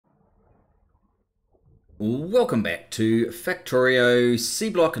Welcome back to Factorio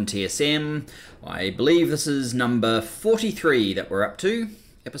Seablock and TSM. I believe this is number 43 that we're up to,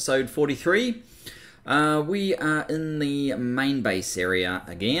 episode 43. We are in the main base area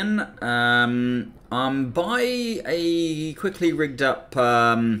again. I'm by a quickly rigged up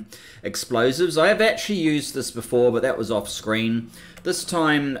explosives. I have actually used this before, but that was off screen. This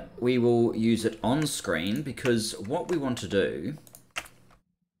time we will use it on screen because what we want to do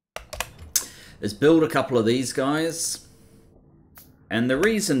is build a couple of these guys. And the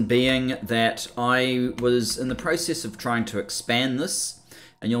reason being that I was in the process of trying to expand this,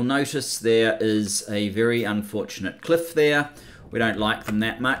 and you'll notice there is a very unfortunate cliff there. We don't like them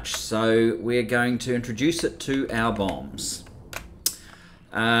that much, so we're going to introduce it to our bombs.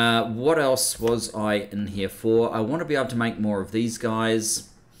 What else was I in here for? I want to be able to make more of these guys.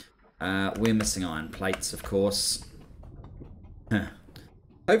 We're missing iron plates, of course.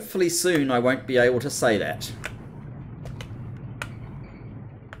 Hopefully soon I won't be able to say that.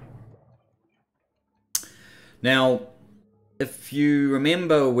 Now, if you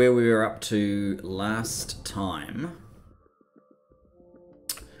remember where we were up to last time,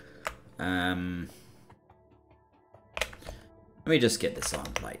 let me just get this iron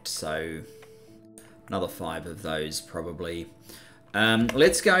plate. So another 5 of those probably.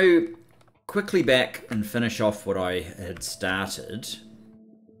 Let's go quickly back and finish off what I had started.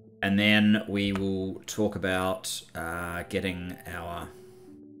 And then we will talk about getting our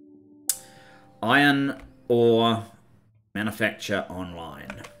iron ore manufacture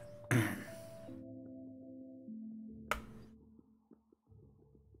online.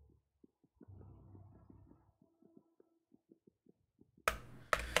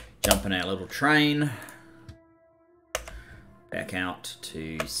 Jump in our little train. Back out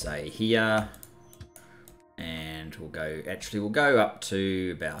to, say, here. And we'll go up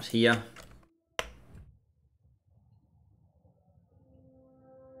to about here.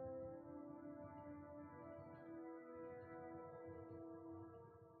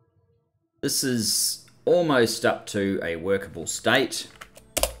 This is almost up to a workable state.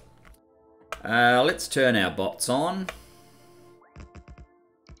 Let's turn our bots on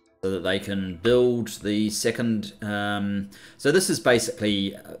so that they can build the second. So this is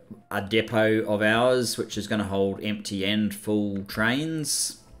basically a depot of ours, which is going to hold empty and full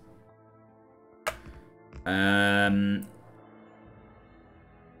trains.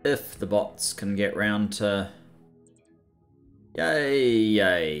 If the bots can get round to...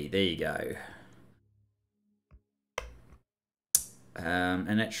 Yay, there you go.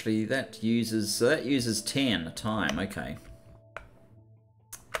 And actually that uses 10 a time, okay.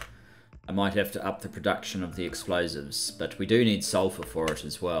 I might have to up the production of the explosives, but we do need sulfur for it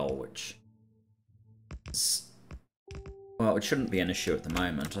as well, which is, well, it shouldn't be an issue at the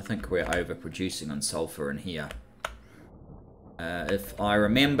moment. I think we're overproducing on sulfur in here. If I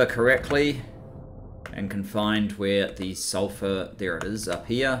remember correctly, and can find where the sulfur, there it is, up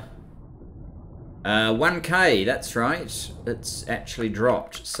here. 1k, that's right. It's actually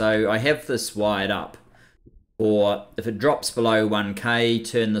dropped. So I have this wired up. Or if it drops below 1k,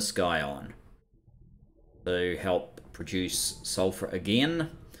 turn this guy on to help produce sulfur again.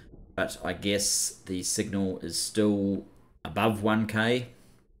 But I guess the signal is still above 1k.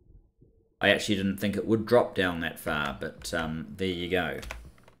 I actually didn't think it would drop down that far, but there you go.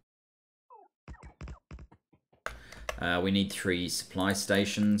 We need 3 supply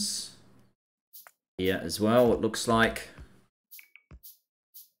stations here as well, it looks like.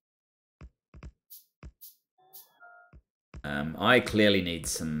 I clearly need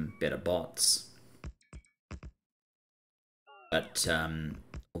some better bots. But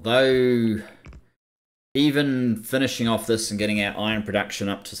although even finishing off this and getting our iron production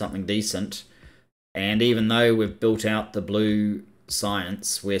up to something decent, and even though we've built out the blue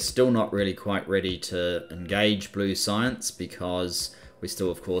science, we're still not really quite ready to engage blue science because we still,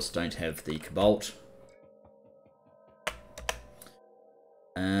 of course, don't have the cobalt.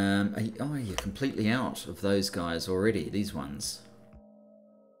 Oh, you're completely out of those guys already, these ones.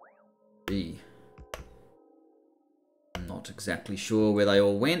 Gee. I'm not exactly sure where they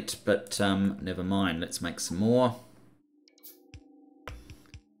all went, but never mind, let's make some more.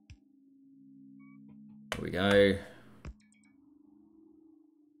 Here we go.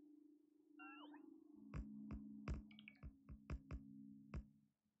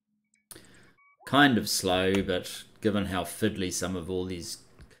 Kind of slow, but given how fiddly some of all these,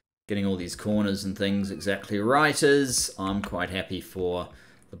 getting all these corners and things exactly right is, I'm quite happy for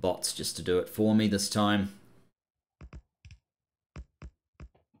the bots just to do it for me this time.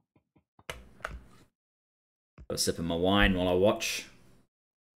 Have a sip of my wine while I watch.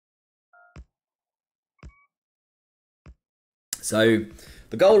 So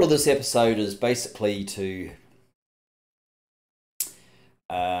the goal of this episode is basically to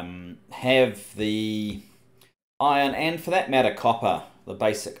have the iron, and for that matter copper, the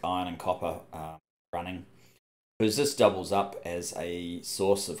basic iron and copper running, because this doubles up as a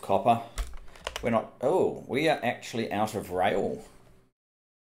source of copper. We are actually out of rail.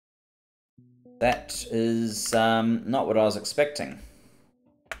 That is not what I was expecting.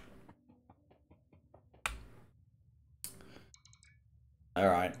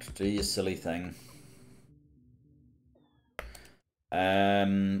 Alright, do your silly thing.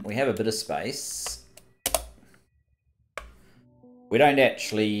 We have a bit of space. We don't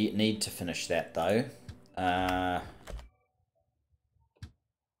actually need to finish that though.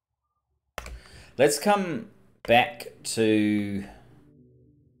 Let's come back to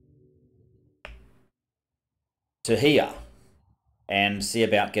here and see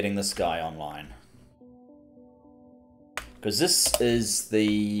about getting this guy online. Because this is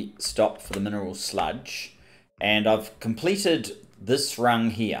the stop for the mineral sludge, and I've completed this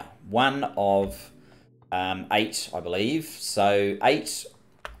rung here, one of 8, I believe. So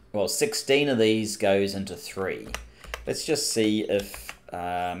 16 of these goes into 3. Let's just see if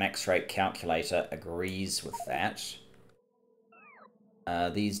max rate calculator agrees with that.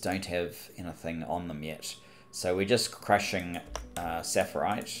 These don't have anything on them yet, so we're just crushing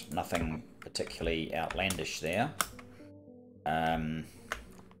sapphirite, nothing particularly outlandish there.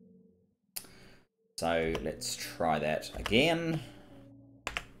 So let's try that again.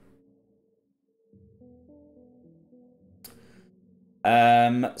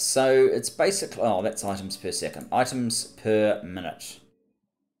 So it's basically, oh, that's items per second, items per minute.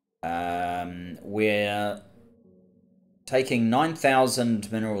 We're taking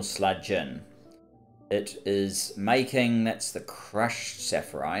 9,000 mineral sludge in. It is making, that's the crushed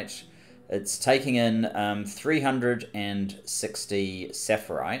sapphirite. It's taking in 360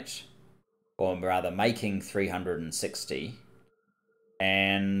 sapphirite, or rather making 360,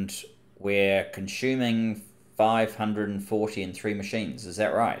 and we're consuming 540 in 3 machines. Is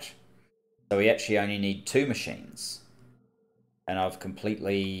that right? So we actually only need 2 machines, and I've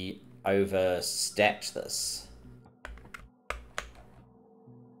completely overstacked this.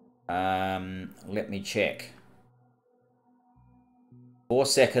 Let me check. 4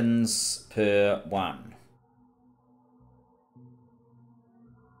 seconds per one.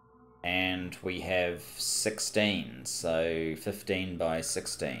 And we have 16, so 15 by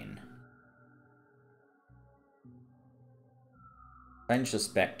 16. Change this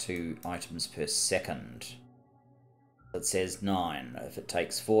back to items per second. It says 9. If it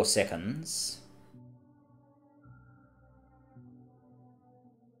takes 4 seconds...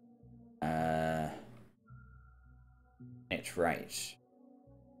 net rate.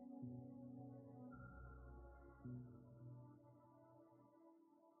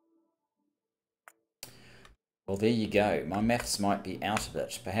 Well, there you go. My maths might be out of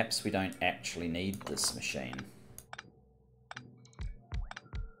it. Perhaps we don't actually need this machine.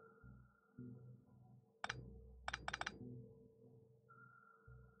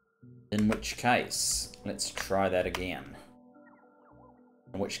 In which case, let's try that again.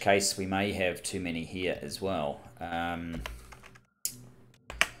 In which case, we may have too many here as well.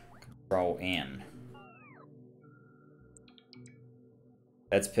 Control N.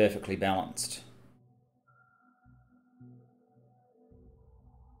 That's perfectly balanced.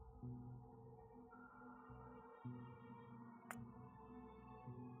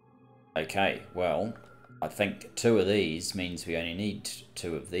 Okay, well, I think 2 of these means we only need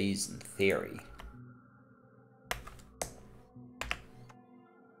 2 of these in theory.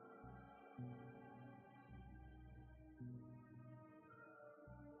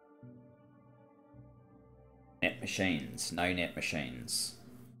 Net machines, no net machines.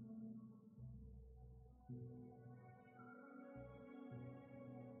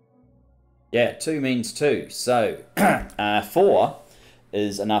 Yeah, 2 means 2. So 4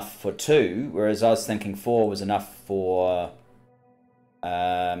 is enough for 2, whereas I was thinking 4 was enough for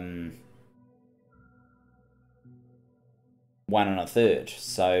 1 1/3.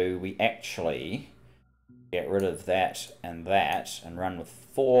 So we actually get rid of that and run with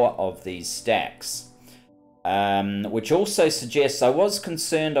 4 of these stacks. Which also suggests I was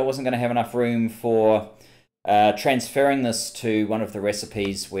concerned I wasn't going to have enough room for transferring this to one of the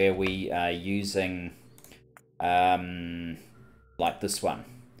recipes where we are using like this one,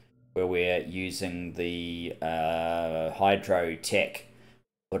 where we're using the hydro tech,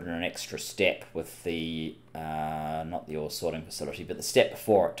 put in an extra step with the not the ore sorting facility, but the step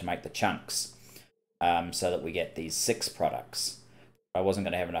before it to make the chunks, so that we get these 6 products. I wasn't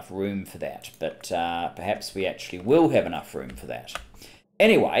going to have enough room for that, but perhaps we actually will have enough room for that.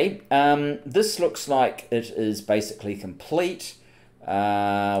 Anyway, this looks like it is basically complete.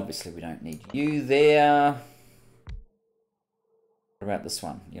 Obviously, we don't need you there. What about this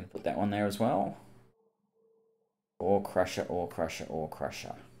one? You going to put that one there as well? Ore crusher, ore crusher, ore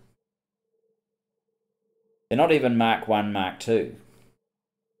crusher. They're not even Mark 1, Mark 2.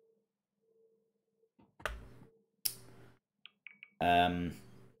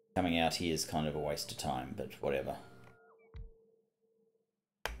 Coming out here is kind of a waste of time, but whatever.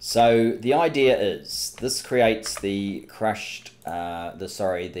 So the idea is this creates the crushed,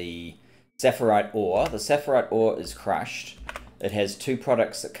 the saphirite ore. The saphirite ore is crushed. It has two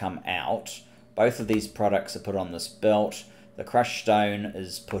products that come out. Both of these products are put on this belt. The crushed stone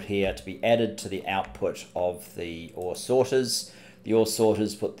is put here to be added to the output of the ore sorters. The ore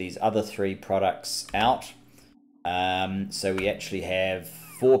sorters put these other three products out. So we actually have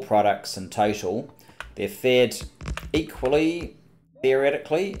 4 products in total. They're fed equally,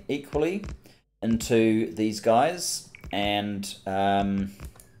 theoretically, equally into these guys. And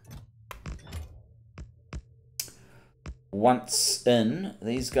once in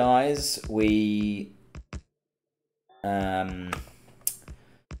these guys, we have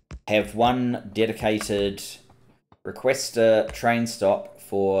one dedicated requester train stop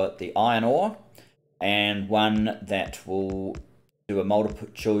for the iron ore, and one that will do a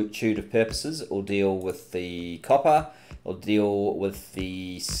multitude of purposes. It will deal with the copper, it will deal with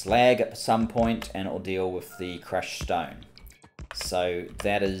the slag at some point, and it will deal with the crushed stone. So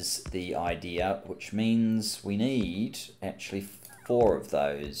that is the idea, which means we need actually 4 of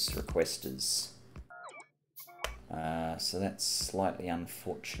those requesters. So that's slightly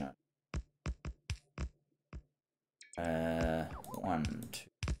unfortunate. 1, 2,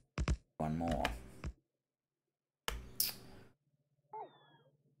 1 more.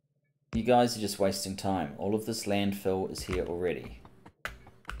 You guys are just wasting time. All of this landfill is here already.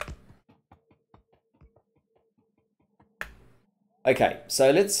 Okay,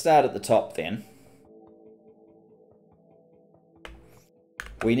 so let's start at the top then.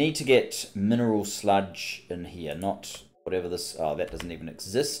 We need to get mineral sludge in here, not whatever this... Oh, that doesn't even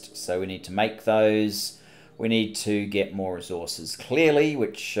exist. So we need to make those. We need to get more resources, clearly,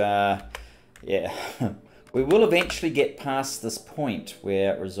 which, yeah... We will eventually get past this point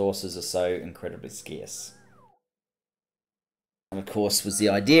where resources are so incredibly scarce. And of course, was the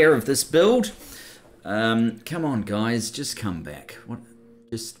idea of this build. Come on, guys, just come back.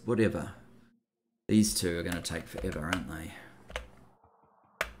 Just whatever. These two are going to take forever, aren't they?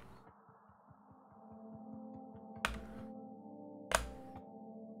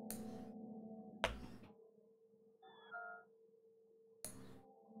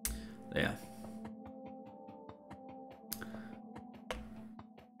 There.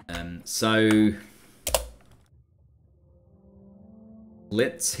 So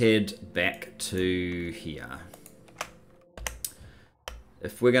let's head back to here.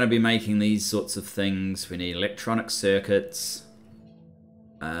 If we're going to be making these sorts of things, we need electronic circuits.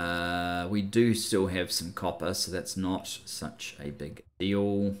 We do still have some copper, so that's not such a big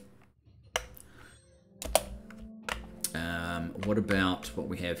deal. What about what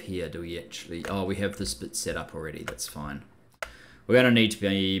we have here? Do we actually... Oh, we have this bit set up already. That's fine. We're going to need to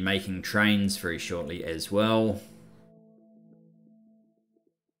be making trains very shortly as well.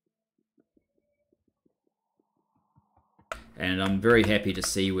 And I'm very happy to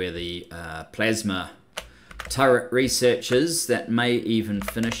see where the plasma turret research is. That may even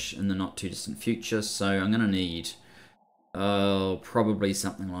finish in the not too distant future. So I'm going to need probably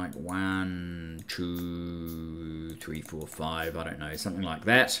something like 1, 2, 3, 4, 5. I don't know, something like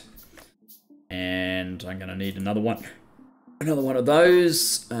that. And I'm going to need another one. Another one of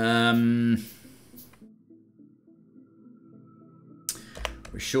those. We're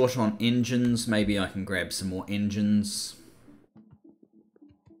short on engines. Maybe I can grab some more engines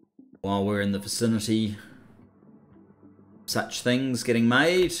while we're in the vicinity. Such things getting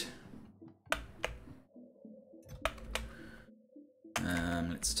made.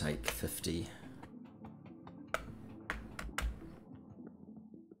 Let's take 50.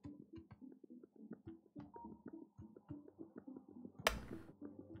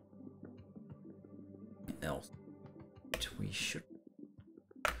 Else we should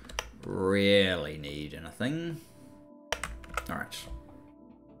really need anything. All right.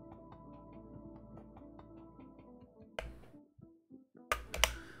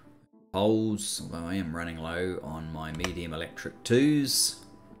 Poles, although I am running low on my medium electric 2s.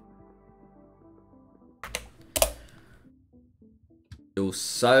 Still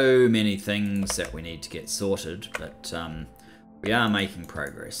so many things that we need to get sorted, but We are making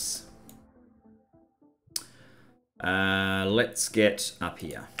progress. Let's get up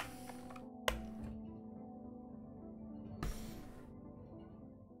here.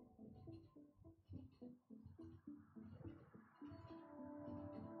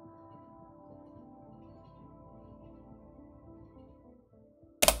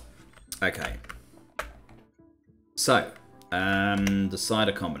 Okay. So, the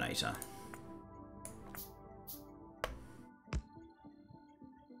cider combinator.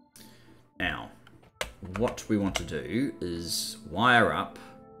 Now, what we want to do is wire up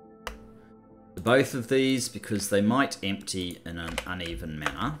both of these because they might empty in an uneven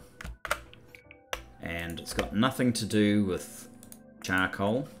manner. And it's got nothing to do with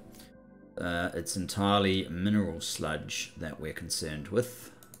charcoal. It's entirely mineral sludge that we're concerned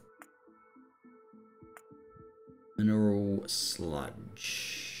with. Mineral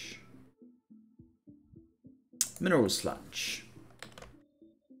sludge. Mineral sludge.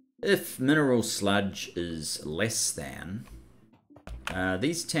 If mineral sludge is less than,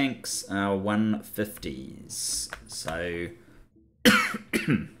 these tanks are 150s, so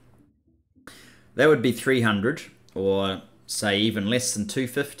that would be 300, or say even less than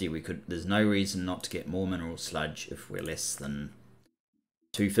 250. There's no reason not to get more mineral sludge if we're less than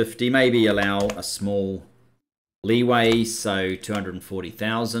 250. Maybe allow a small leeway, so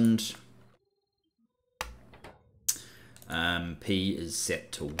 240,000. P is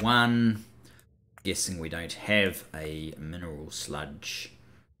set to 1. Guessing we don't have a mineral sludge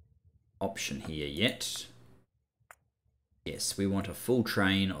option here yet. Yes, we want a full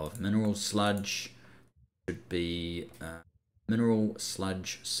train of mineral sludge. Should be mineral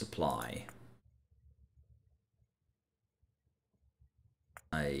sludge supply.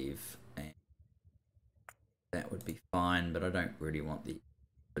 Save. And that would be fine, but I don't really want the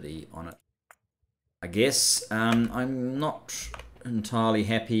activity on it. I guess I'm not entirely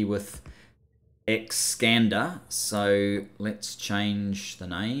happy with Xscander, so let's change the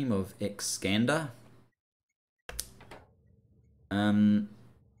name of Xscander. I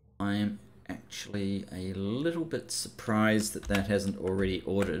am actually a little bit surprised that that hasn't already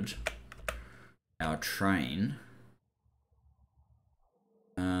ordered our train.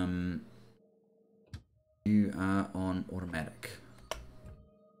 You are on automatic.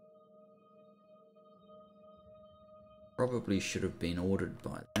 Probably should have been ordered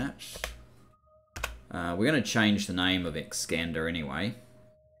by that. We're going to change the name of Xscander anyway.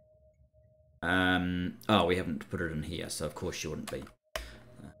 Oh, we haven't put it in here, so of course you wouldn't be.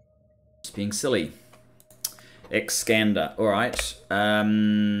 Just being silly. Xscander. Alright.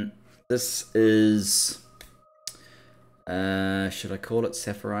 This is... should I call it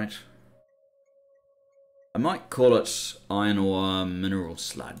Saphirite? I might call it iron ore mineral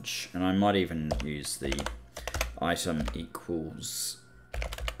sludge, and I might even use the item equals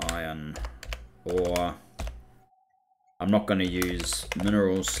iron ore. I'm not going to use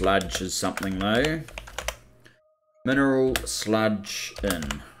mineral sludge as something though. Mineral sludge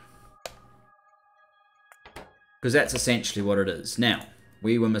in. Because that's essentially what it is. Now,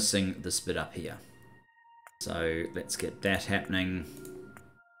 we were missing this bit up here. So let's get that happening.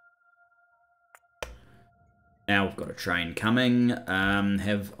 Now we've got a train coming.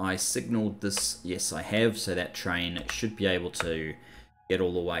 Have I signaled this? Yes, I have. So that train should be able to get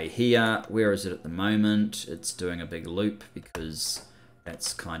all the way here. Where is it at the moment? It's doing a big loop because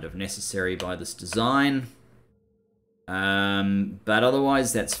that's kind of necessary by this design. But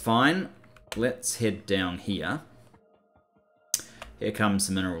otherwise that's fine. Let's head down here. Here comes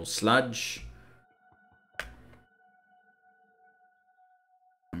the mineral sludge.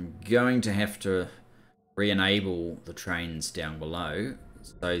 I'm going to have to re-enable the trains down below.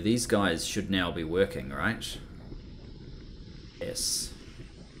 So these guys should now be working, right? Yes.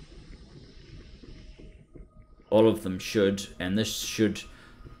 All of them should, and this should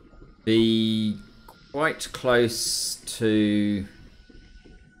be quite close to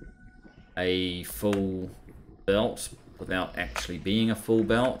a full belt without actually being a full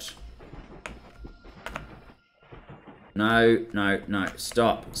belt. No, no, no,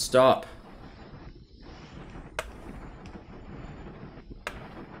 stop, stop.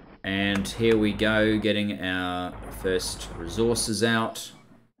 And here we go, getting our first resources out.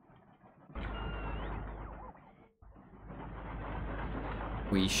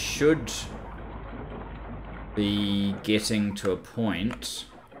 We should be getting to a point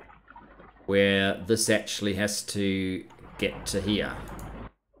where this actually has to get to here.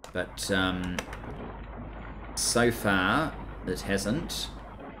 But so far it hasn't.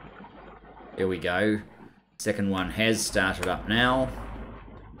 Here we go. Second one has started up now.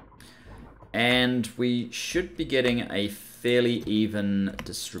 And we should be getting a fairly even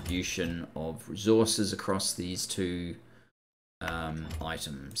distribution of resources across these two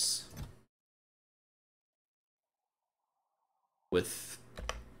items. With...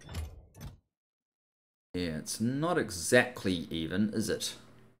 yeah, it's not exactly even, is it?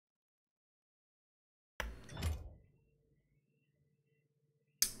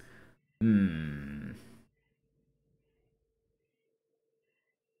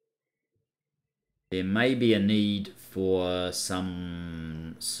 There may be a need for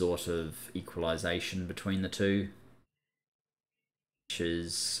some sort of equalization between the two, which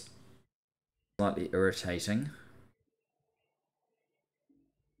is slightly irritating.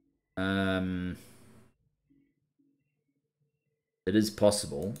 It is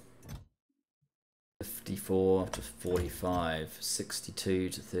possible. 54 to 45, 62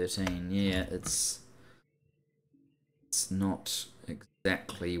 to 13. Yeah, it's not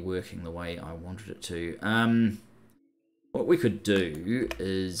exactly working the way I wanted it to. What we could do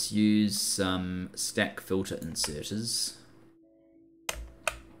is use some stack filter inserters.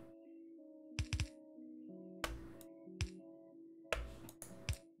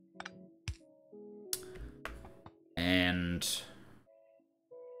 And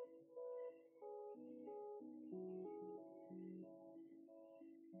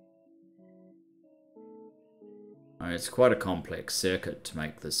it's quite a complex circuit to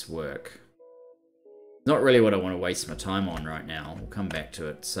make this work. Not really what I want to waste my time on right now. We'll come back to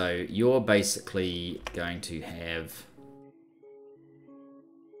it. So you're basically going to have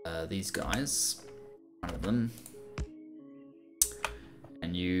these guys, one of them,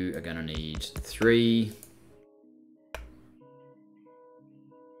 and you are going to need 3.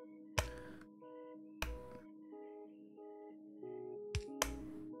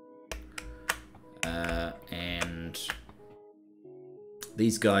 And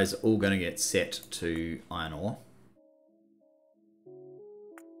these guys are all going to get set to iron ore.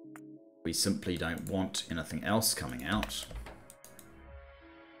 We simply don't want anything else coming out.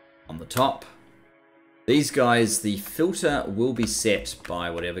 On the top, these guys, the filter will be set by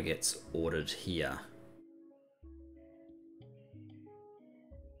whatever gets ordered here.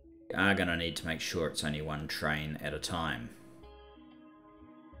 We are going to need to make sure it's only one train at a time.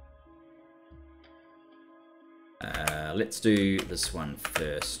 Let's do this one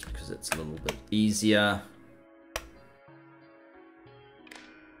first because it's a little bit easier.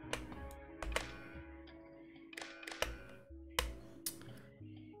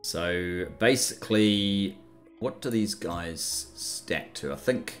 So basically, what do these guys stack to? I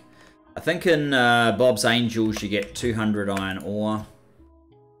think in Bob's Angels you get 200 iron ore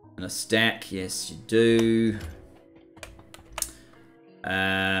in a stack. Yes, you do.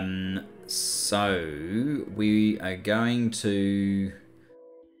 So we are going to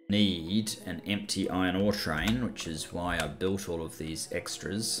need an empty iron ore train, which is why I built all of these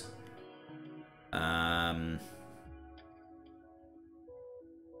extras.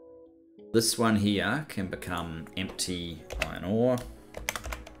 This one here can become empty iron ore.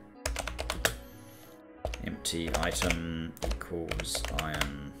 Empty item equals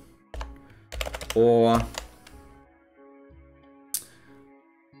iron ore.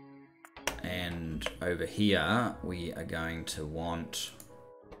 And over here, we are going to want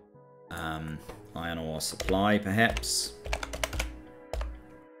iron ore supply, perhaps.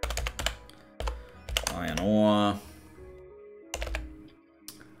 Iron ore.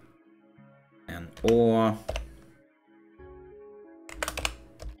 And ore.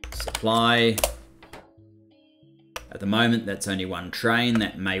 Supply. At the moment, that's only one train.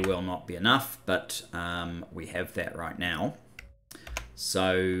 That may well not be enough, but we have that right now.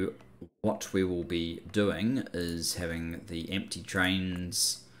 So what we will be doing is having the empty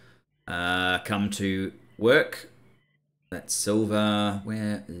trains come to work. That's silver.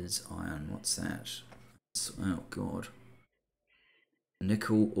 Where is iron? What's that? Oh, God.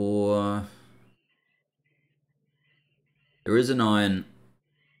 Nickel ore. There is an iron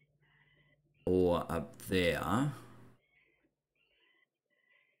ore up there.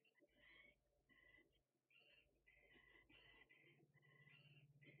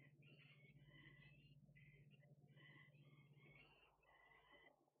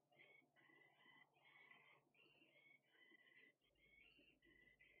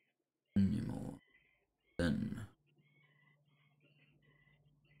 More thin.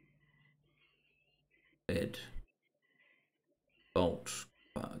 Lead. Gold.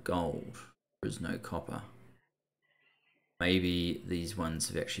 Gold. There is no copper. Maybe these ones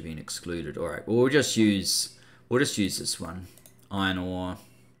have actually been excluded. All right. Well, we'll just use this one. Iron ore.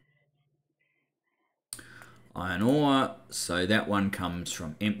 Iron ore. So that one comes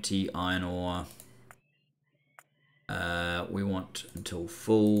from empty iron ore. We want until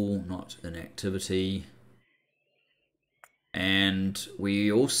full, not inactivity. And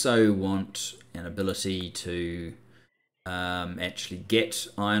we also want an ability to actually get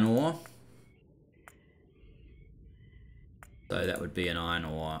iron ore. So that would be an iron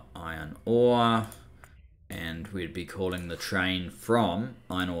ore, and we'd be calling the train from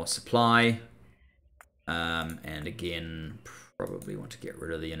iron ore supply. And again, probably want to get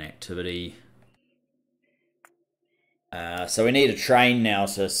rid of the inactivity. So we need a train now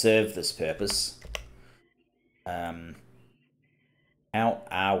to serve this purpose. How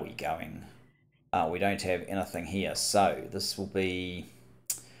are we going? We don't have anything here, so this will be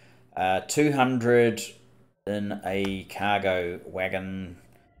 200 in a cargo wagon,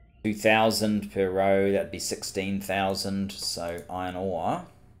 2,000 per row, that'd be 16,000. So iron ore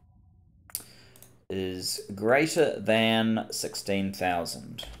is greater than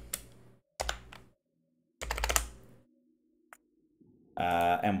 16,000.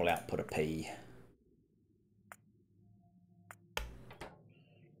 And we'll output a P.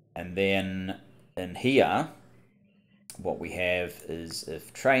 And then in here, what we have is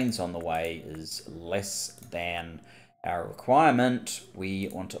if trains on the way is less than our requirement, we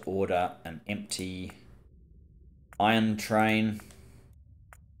want to order an empty iron train.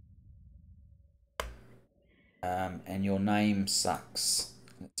 And your name sucks.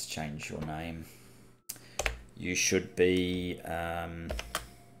 Let's change your name. You should be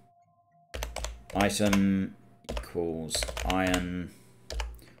item equals iron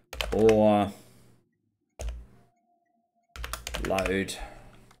ore load.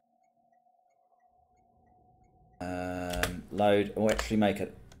 Load, or actually make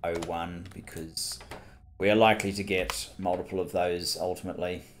it 01 because we are likely to get multiple of those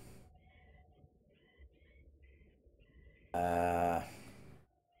ultimately.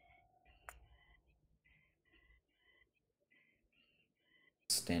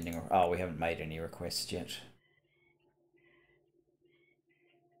 Standing. Oh, we haven't made any requests yet.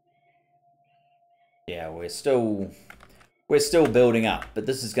 Yeah, we're still building up, but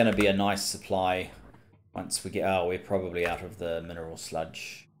this is going to be a nice supply once we get. Oh, we're probably out of the mineral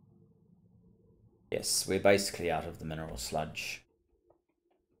sludge. Yes, we're basically out of the mineral sludge.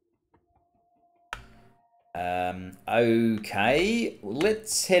 Okay,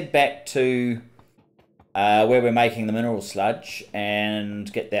 let's head back to where we're making the mineral sludge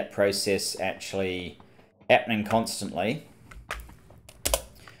and get that process actually happening constantly.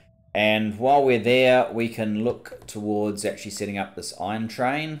 And while we're there, we can look towards actually setting up this iron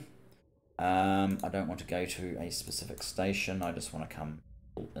train. I don't want to go to a specific station. I just want to come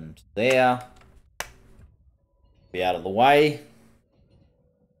into there. Be out of the way.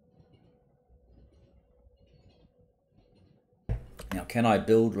 Now, can I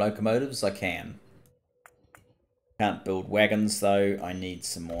build locomotives? I can. Can't build wagons, though. I need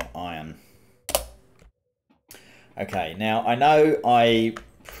some more iron. Okay, now I know I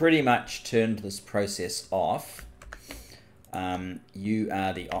pretty much turned this process off. You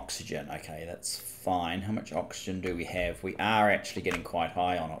are the oxygen. Okay, that's fine. How much oxygen do we have? We are actually getting quite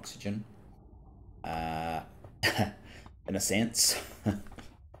high on oxygen. In a sense.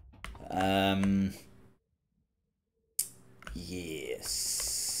 Yes.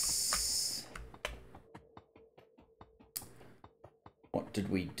 What did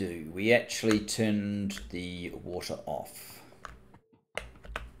we do? We actually turned the water off.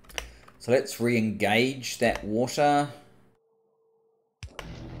 So let's re-engage that water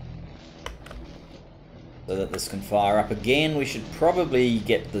so that this can fire up again. We should probably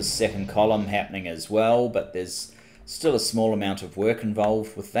get the second column happening as well, but there's still a small amount of work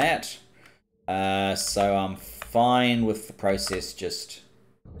involved with that. So I'm fine with the process just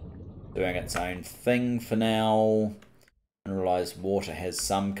doing its own thing for now. Mineralized water has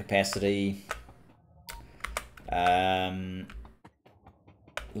some capacity.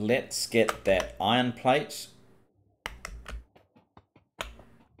 Let's get that iron plate.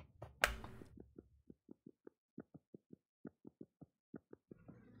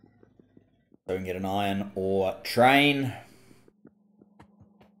 So we can get an iron ore train.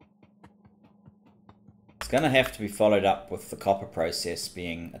 It's going to have to be followed up with the copper process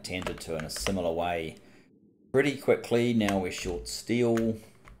being attended to in a similar way pretty quickly. Now we're short steel.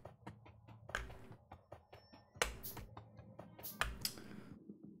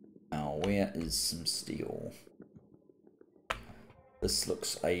 Now, where is some steel? This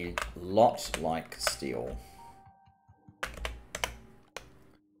looks a lot like steel.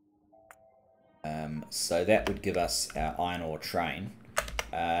 So that would give us our iron ore train.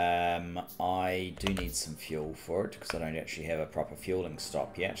 I do need some fuel for it because I don't actually have a proper fueling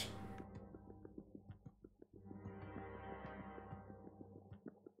stop yet.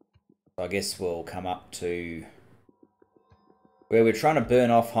 I guess we'll come up to where we're trying to burn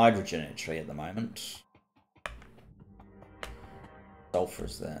off hydrogen actually at the moment. Sulfur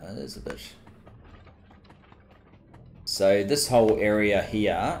is there, it is a bit. So this whole area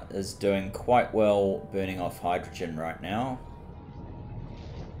here is doing quite well burning off hydrogen right now.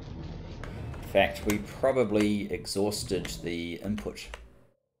 In fact, we probably exhausted the input.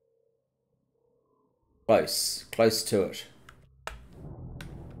 Close to it.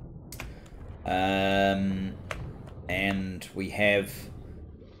 And we have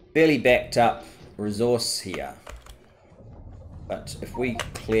fairly backed up resource here. But if we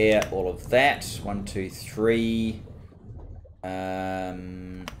clear all of that, 1, 2, 3,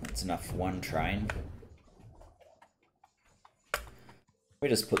 that's enough for one train. We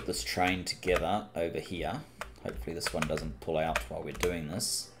just put this train together over here. Hopefully this one doesn't pull out while we're doing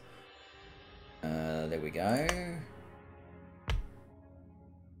this. There we go.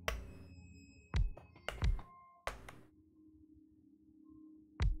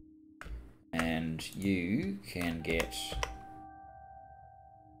 And you can get...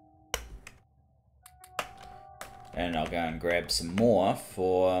 And I'll go and grab some more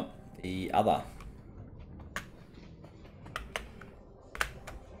for the other.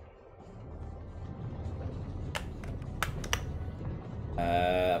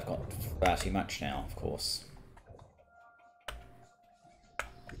 I've got far too much now, of course.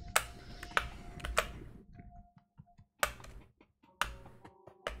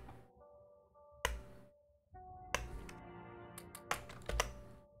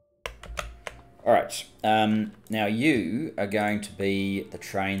 Alright, now you are going to be the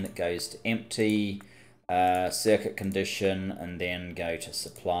train that goes to empty, circuit condition, and then go to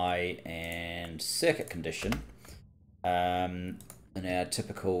supply and circuit condition. In our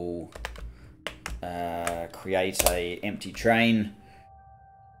typical create a empty train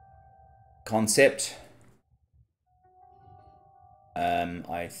concept.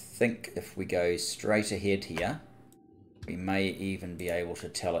 I think if we go straight ahead here, we may even be able to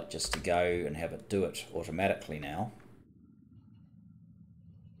tell it just to go and have it do it automatically now.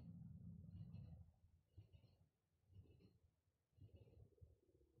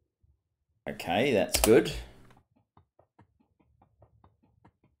 Okay, that's good.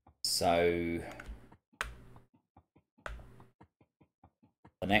 So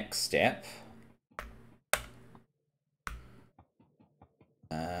the next step,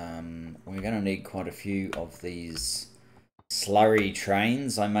 we're going to need quite a few of these slurry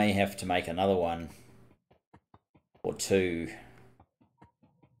trains. I may have to make another one or two.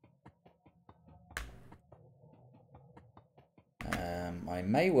 I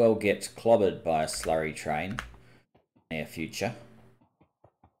may well get clobbered by a slurry train in the near future.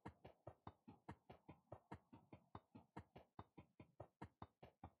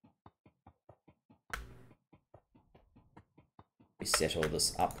 We set all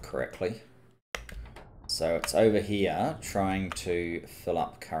this up correctly. So it's over here trying to fill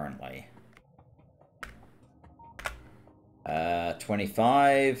up currently.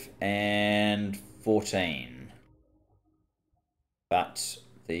 25 and 14. But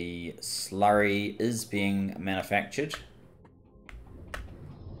the slurry is being manufactured.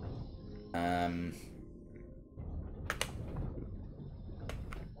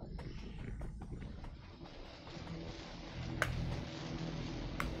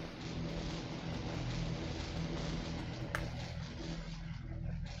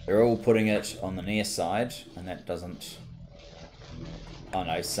 They're all putting it on the near side, and that doesn't... Oh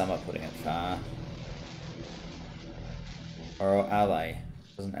no, some are putting it far. Or are they?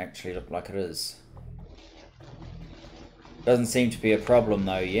 Doesn't actually look like it is. Doesn't seem to be a problem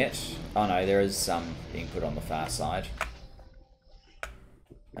though yet. Oh no, there is some being put on the far side.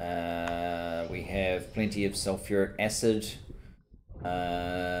 We have plenty of sulfuric acid.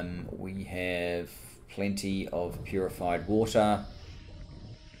 We have plenty of purified water.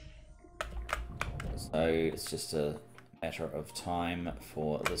 So it's just a matter of time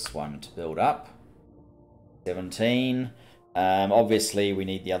for this one to build up. 17. Obviously we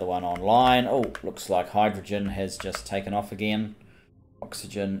need the other one online. Oh, looks like hydrogen has just taken off again.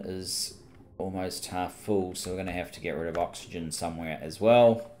 Oxygen is almost half full, so we're going to have to get rid of oxygen somewhere as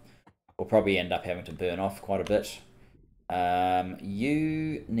well. We'll probably end up having to burn off quite a bit.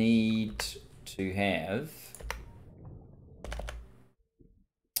 You need to have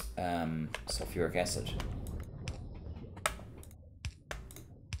sulfuric acid.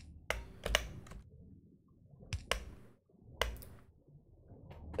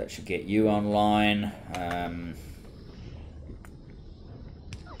 That should get you online.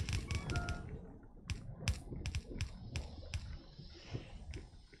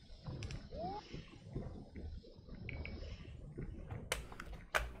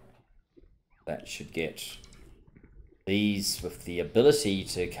 that should get these with the ability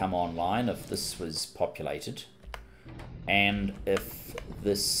to come online if this was populated, and if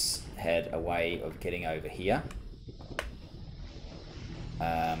this had a way of getting over here,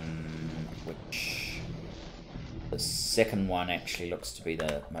 which the second one actually looks to be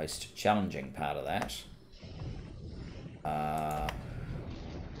the most challenging part of that.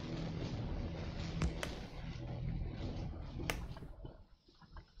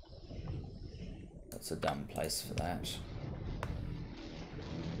 That's a dumb place for that.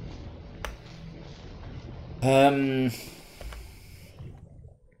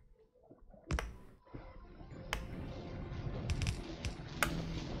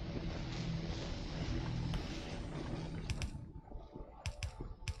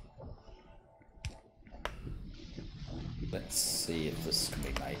 Let's see if this can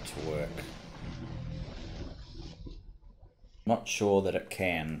be made to work. Not sure that it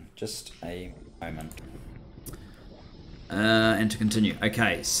can. Just a moment. And to continue.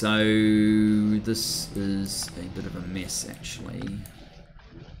 Okay, so this is a bit of a mess, actually.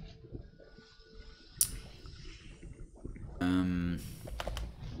 I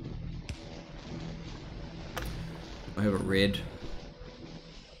have a red.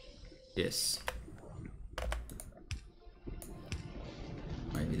 Yes.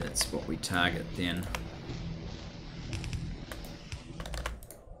 Maybe that's what we target then.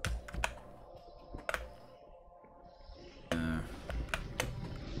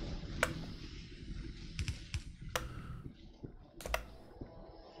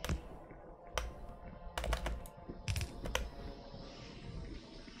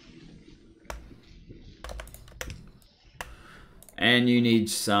 And you need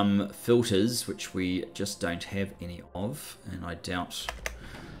some filters, which we just don't have any of, and I doubt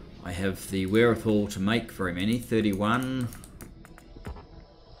I have the wherewithal to make very many. 31.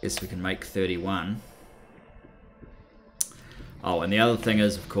 Guess we can make 31. Oh, and the other thing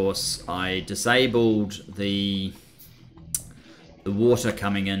is, of course, I disabled the water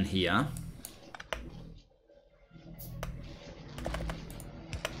coming in here.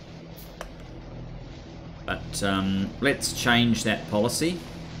 But let's change that policy.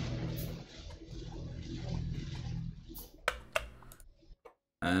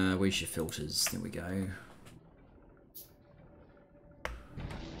 Where's your filters? There we go.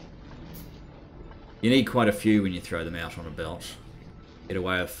 You need quite a few when you throw them out on a belt. Get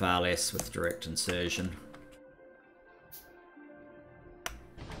away with far less with direct insertion.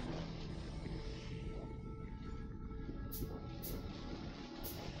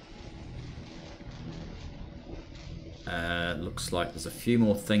 Looks like there's a few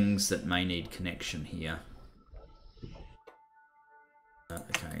more things that may need connection here.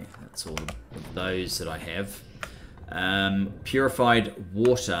 Okay, that's all of those that I have. Purified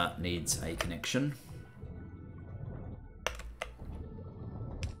water needs a connection.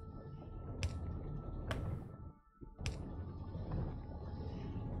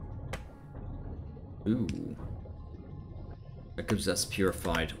 Ooh. That gives us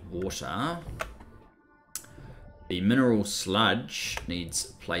purified water. The mineral sludge needs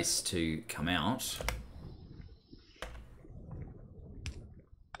a place to come out.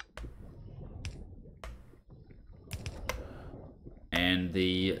 And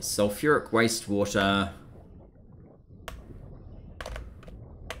the sulfuric wastewater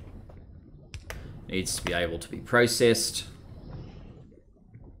needs to be able to be processed.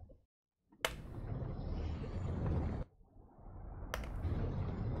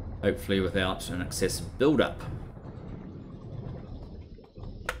 Hopefully without an excessive buildup.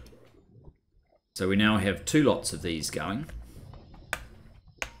 So we now have 2 lots of these going,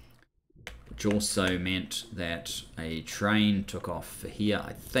 which also meant that a train took off for here,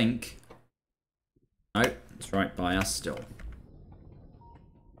 I think. No, it's right by us still.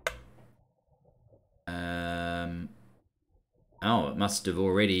 Oh, it must have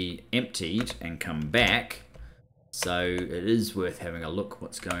already emptied and come back. So it is worth having a look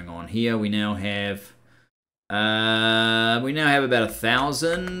what's going on here. We now have about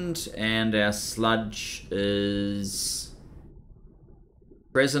 1,000, and our sludge is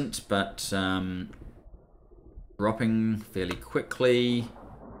present, but dropping fairly quickly.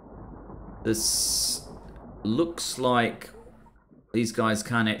 This looks like these guys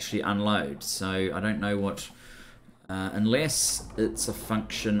can't actually unload, so I don't know what, unless it's a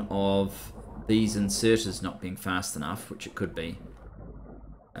function of these inserters not being fast enough, which it could be.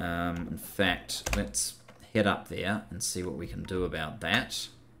 In fact, let's head up there and see what we can do about that.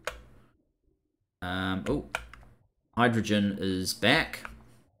 Oh, hydrogen is back.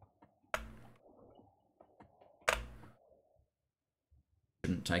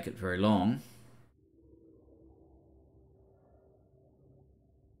 Shouldn't take it very long.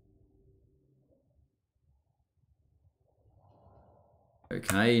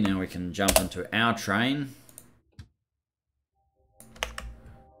 Okay, now we can jump into our train.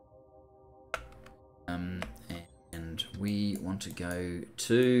 And we want to go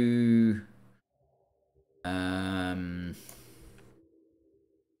to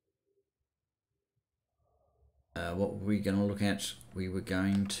what were we going to look at? We were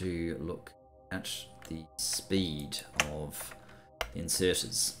going to look at the speed of the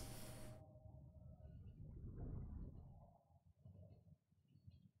inserters.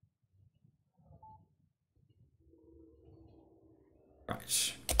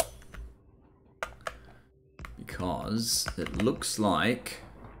 Right. Because it looks like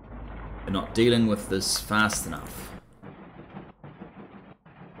we're not dealing with this fast enough.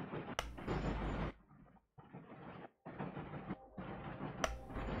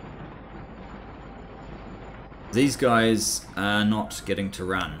 These guys are not getting to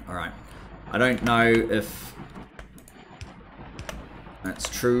run. Alright. I don't know if that's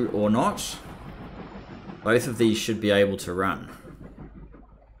true or not. Both of these should be able to run.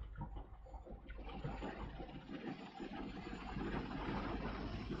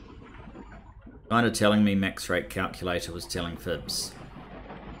 Kind of telling me max rate calculator was telling fibs.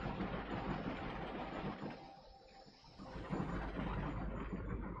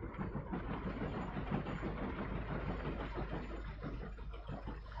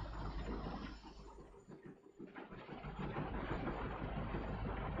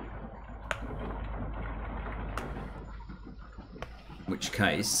 In which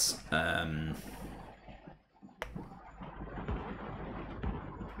case,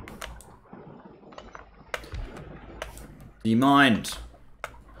 do you mind?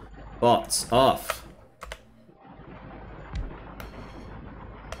 Bots off.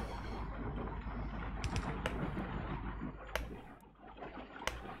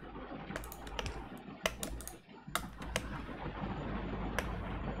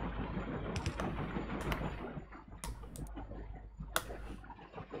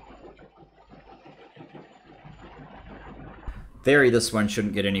 Theory, this one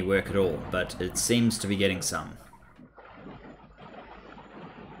shouldn't get any work at all, but it seems to be getting some.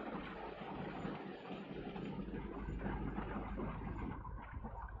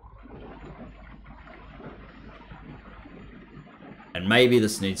 And maybe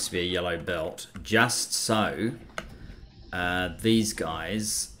this needs to be a yellow belt, just so these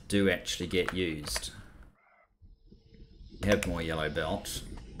guys do actually get used. You have more yellow belt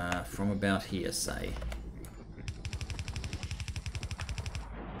from about here, say.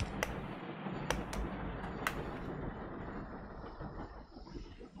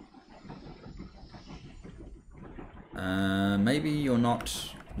 Maybe you're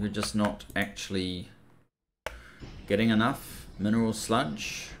just not actually getting enough mineral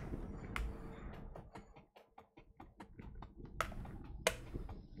sludge.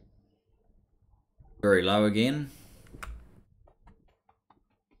 Very low again.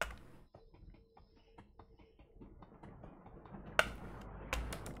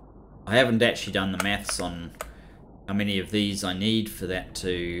 I haven't actually done the maths on how many of these I need for that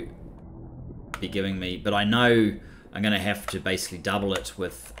to be giving me, but I know I'm going to have to basically double it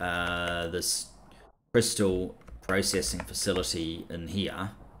with this crystal processing facility in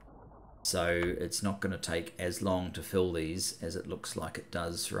here. So it's not going to take as long to fill these as it looks like it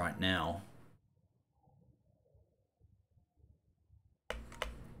does right now.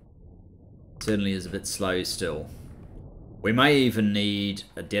 Certainly is a bit slow still. We may even need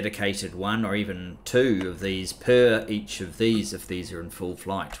a dedicated one or even two of these per each of these if these are in full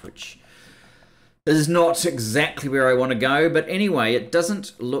flight, which is not exactly where I want to go. But anyway, it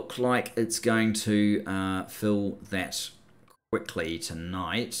doesn't look like it's going to fill that quickly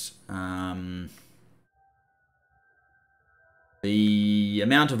tonight. The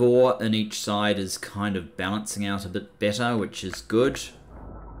amount of ore in each side is kind of balancing out a bit better, which is good.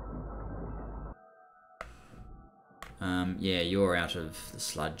 Yeah, you're out of the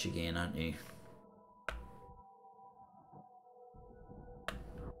sludge again, aren't you?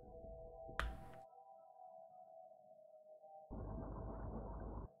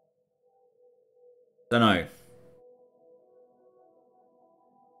 Don't know.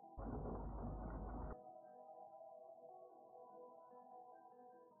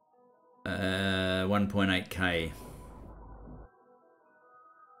 1.8k.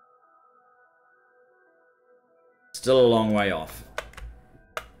 Still a long way off.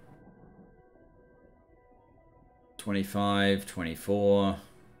 25, 24.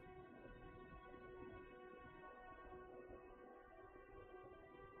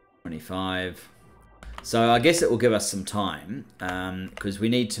 25. So I guess it will give us some time because we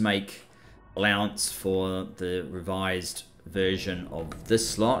need to make allowance for the revised version of this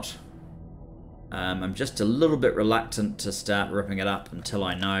slot. I'm just a little bit reluctant to start ripping it up until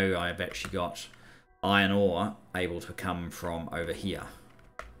I know I've actually got iron ore able to come from over here.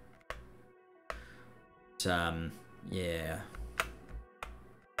 But, yeah.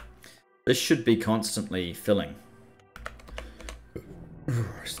 This should be constantly filling.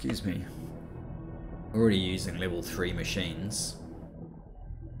 Excuse me. Already using level 3 machines.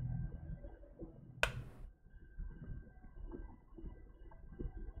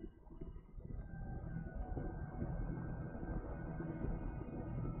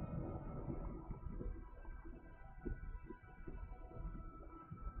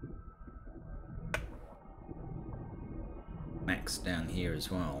 Max down here as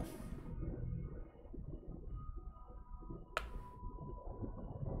well.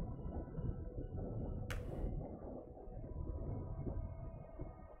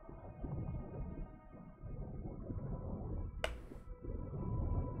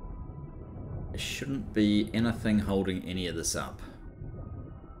 There shouldn't be anything holding any of this up.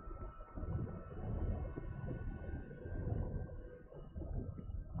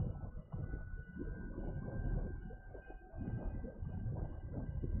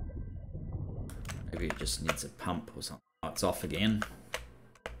 Maybe it just needs a pump or something. Oh, it's off again.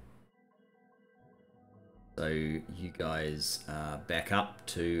 So you guys are back up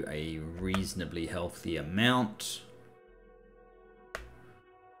to a reasonably healthy amount.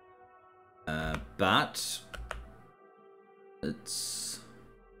 But it's...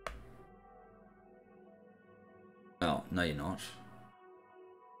 Oh, no you're not.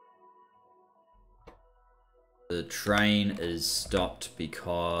 The train is stopped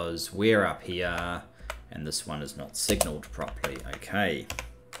because we're up here and this one is not signaled properly. Okay.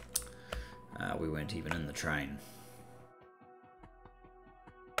 We weren't even in the train.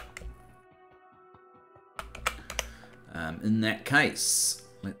 In that case,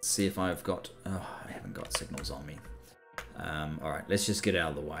 let's see if I've got... Oh, I haven't got signals on me. Alright, let's just get out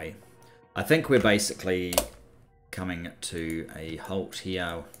of the way. I think we're basically coming to a halt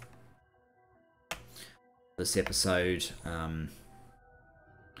here this episode.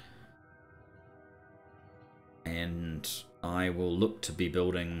 And I will look to be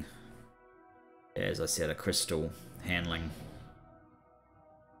building, as I said, a crystal handling.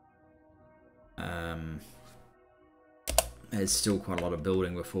 There's still quite a lot of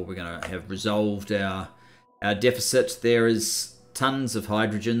building before we're going to have resolved our deficit. There is tons of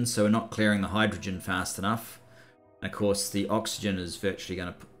hydrogen, so we're not clearing the hydrogen fast enough. And of course, the oxygen is virtually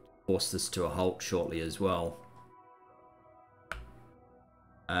going to force this to a halt shortly as well.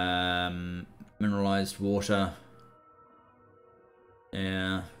 Mineralized water.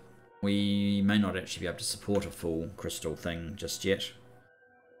 Yeah, we may not actually be able to support a full crystal thing just yet.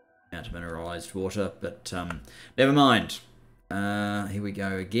 Out of mineralized water, but never mind. Here we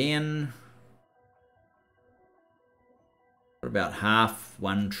go again. What about half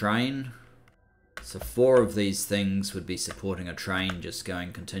one train? So 4 of these things would be supporting a train just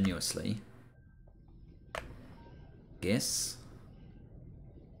going continuously. Guess.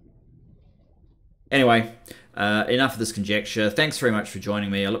 Anyway, enough of this conjecture. Thanks very much for joining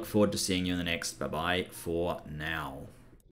me. I look forward to seeing you in the next. Bye-bye for now.